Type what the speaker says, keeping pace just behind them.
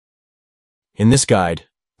In this guide,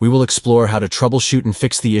 we will explore how to troubleshoot and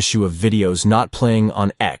fix the issue of videos not playing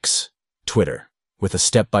on X, Twitter, with a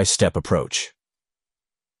step-by-step approach.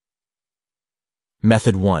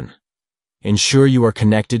 Method 1. Ensure you are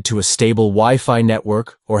connected to a stable Wi-Fi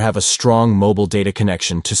network or have a strong mobile data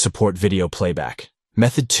connection to support video playback.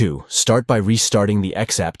 Method 2. Start by restarting the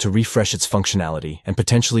X app to refresh its functionality and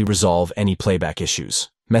potentially resolve any playback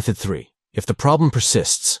issues. Method 3. If the problem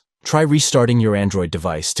persists, try restarting your Android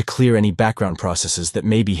device to clear any background processes that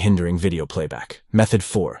may be hindering video playback. Method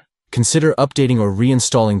 4. Consider updating or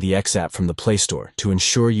reinstalling the X app from the Play Store to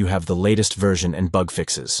ensure you have the latest version and bug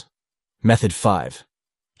fixes. Method 5.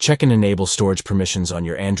 Check and enable storage permissions on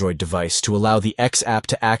your Android device to allow the X app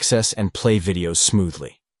to access and play videos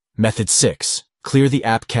smoothly. Method 6. Clear the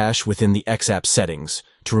app cache within the X app settings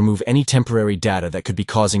to remove any temporary data that could be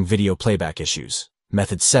causing video playback issues.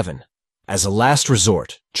 Method 7. As a last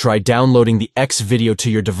resort, try downloading the X video to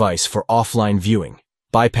your device for offline viewing,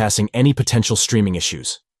 bypassing any potential streaming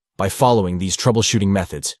issues. By following these troubleshooting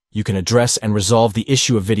methods, you can address and resolve the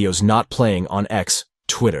issue of videos not playing on X,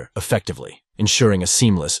 Twitter, effectively, ensuring a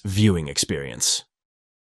seamless viewing experience.